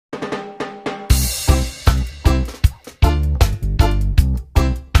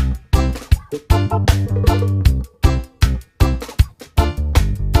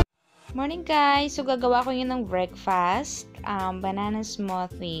morning guys! So gagawa ko yun ng breakfast, banana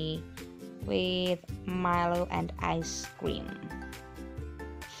smoothie with Milo and ice cream.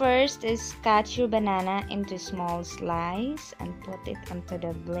 First is cut your banana into small slice and put it onto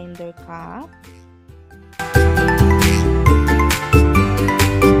the blender cup.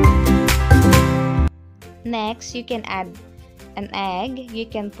 Next, you can add an egg. You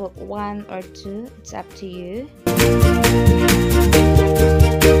can put 1 or 2, it's up to you.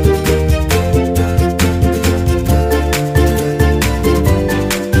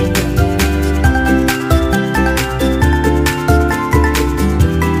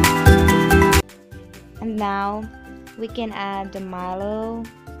 And now we can add the Milo,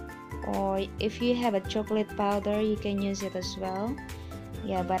 or if you have a chocolate powder you can use it as well.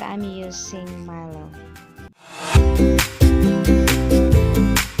 Yeah, but I'm using Milo.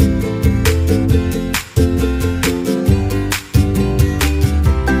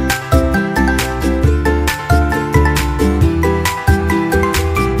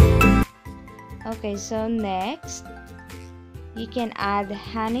 Okay, so next you can add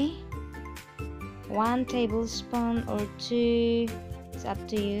honey, 1 tablespoon or 2, it's up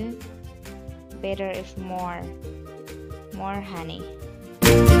to you. Better if more honey.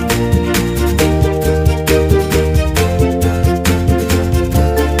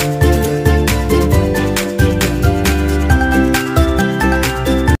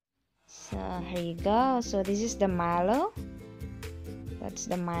 So here you go. So this is the Milo. That's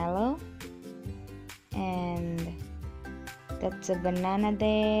the Milo. And that's a banana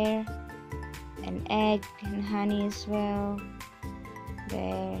there, an egg and honey as well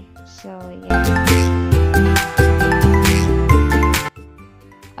there. So yeah.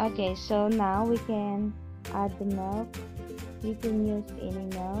 Okay, so now we can add the milk. You can use any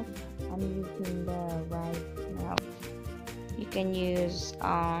milk. I'm using the rice milk. You can use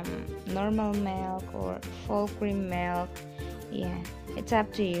normal milk or full cream milk. Yeah, it's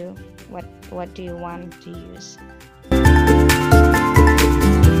up to you. What do you want to use?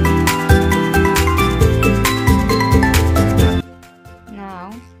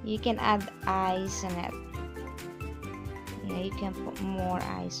 Now you can add ice in it. Yeah, you can put more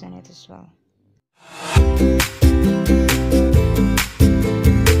ice on it as well.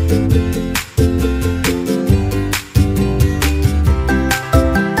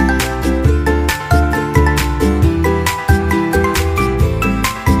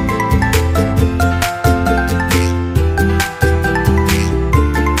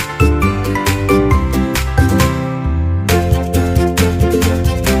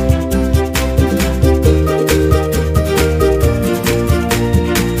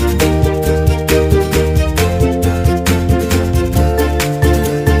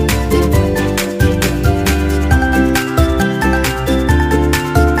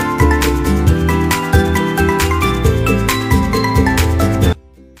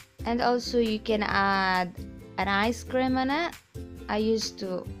 And also you can add an ice cream on it. I used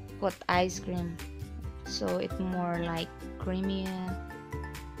to put ice cream so it's more like creamy.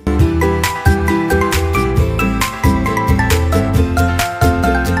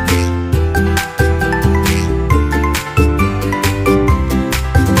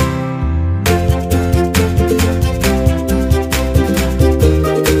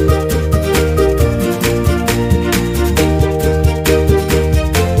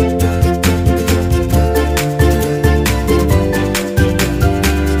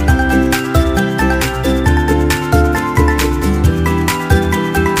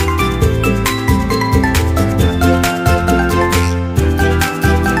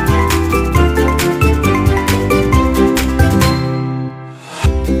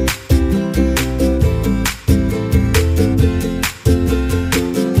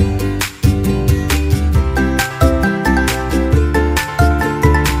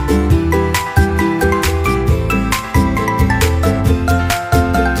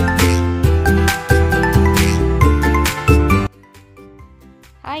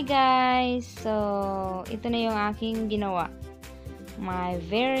 Hi guys! So, ito na yung aking ginawa. My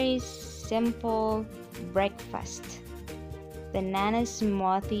very simple breakfast. Banana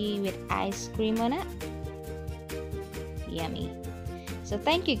smoothie with ice cream on it. Yummy! So,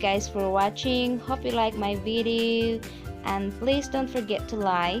 thank you guys for watching. Hope you like my video. And please don't forget to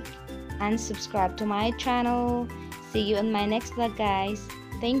like and subscribe to my channel. See you on my next vlog guys.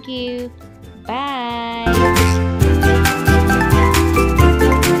 Thank you. Bye!